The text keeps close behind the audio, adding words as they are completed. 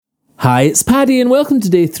Hi, it's Paddy and welcome to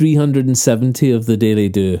day 370 of the Daily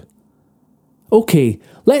Do. Okay,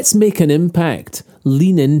 let's make an impact.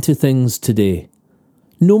 Lean into things today.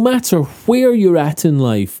 No matter where you're at in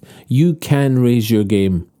life, you can raise your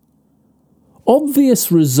game.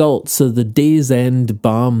 Obvious results are the day's end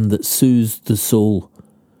balm that soothes the soul.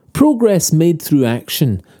 Progress made through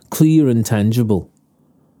action, clear and tangible.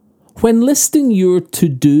 When listing your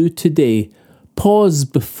to-do today, pause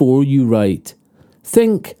before you write.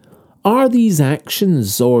 Think, are these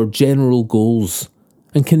actions or general goals,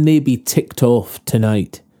 and can they be ticked off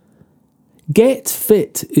tonight? Get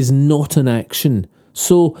fit is not an action,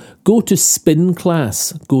 so go to spin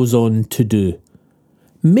class goes on to do.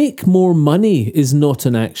 Make more money is not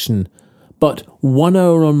an action, but 1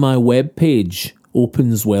 hour on my webpage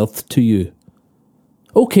opens wealth to you.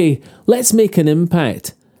 Okay, let's make an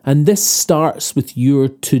impact, and this starts with your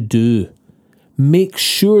to-do. Make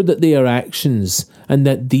sure that they are actions and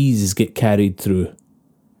that these get carried through.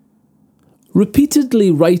 Repeatedly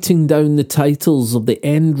writing down the titles of the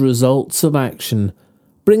end results of action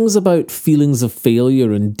brings about feelings of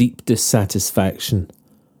failure and deep dissatisfaction.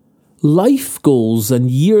 Life goals and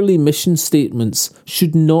yearly mission statements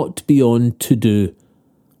should not be on to-do.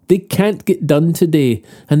 They can't get done today,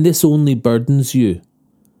 and this only burdens you.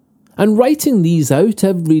 And writing these out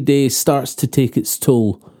every day starts to take its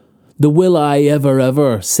toll. The will I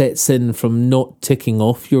ever sets in from not ticking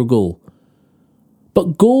off your goal.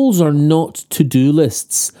 But goals are not to-do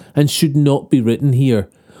lists and should not be written here.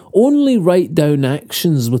 Only write down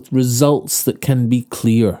actions with results that can be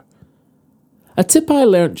clear. A tip I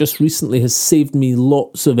learnt just recently has saved me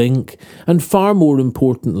lots of ink and, far more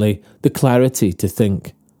importantly, the clarity to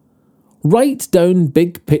think. Write down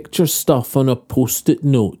big picture stuff on a post-it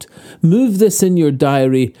note. Move this in your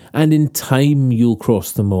diary and in time you'll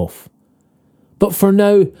cross them off. But for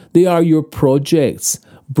now, they are your projects,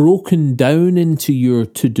 broken down into your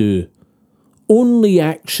to-do. Only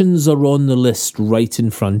actions are on the list right in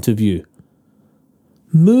front of you.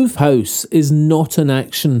 Move house is not an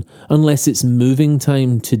action unless it's moving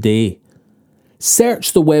time today.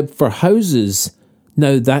 Search the web for houses.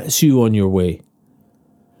 Now that's you on your way.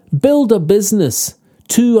 Build a business,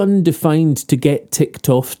 too undefined to get ticked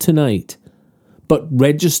off tonight. But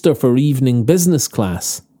register for evening business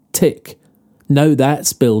class. Tick. Now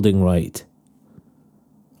that's building right.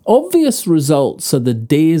 Obvious results are the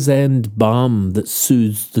day's end balm that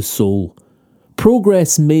soothes the soul.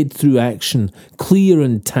 Progress made through action, clear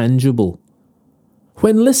and tangible.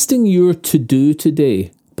 When listing your to-do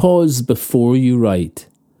today, pause before you write.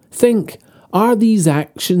 Think, are these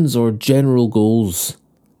actions or general goals?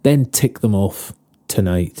 Then tick them off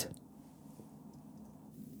tonight.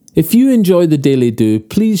 If you enjoy the Daily Do,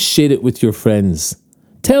 please share it with your friends.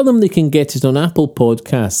 Tell them they can get it on Apple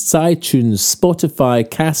Podcasts, iTunes, Spotify,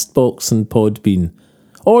 Castbox and Podbean.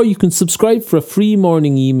 Or you can subscribe for a free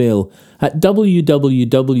morning email at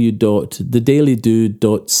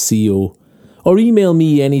www.thedailydo.co. Or email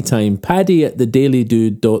me anytime,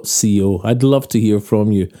 paddy@thedailydo.co. I'd love to hear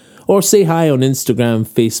from you. Or say hi on Instagram,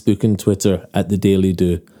 Facebook and Twitter @The Daily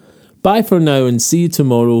Do. Bye for now and see you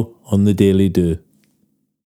tomorrow on The Daily Do.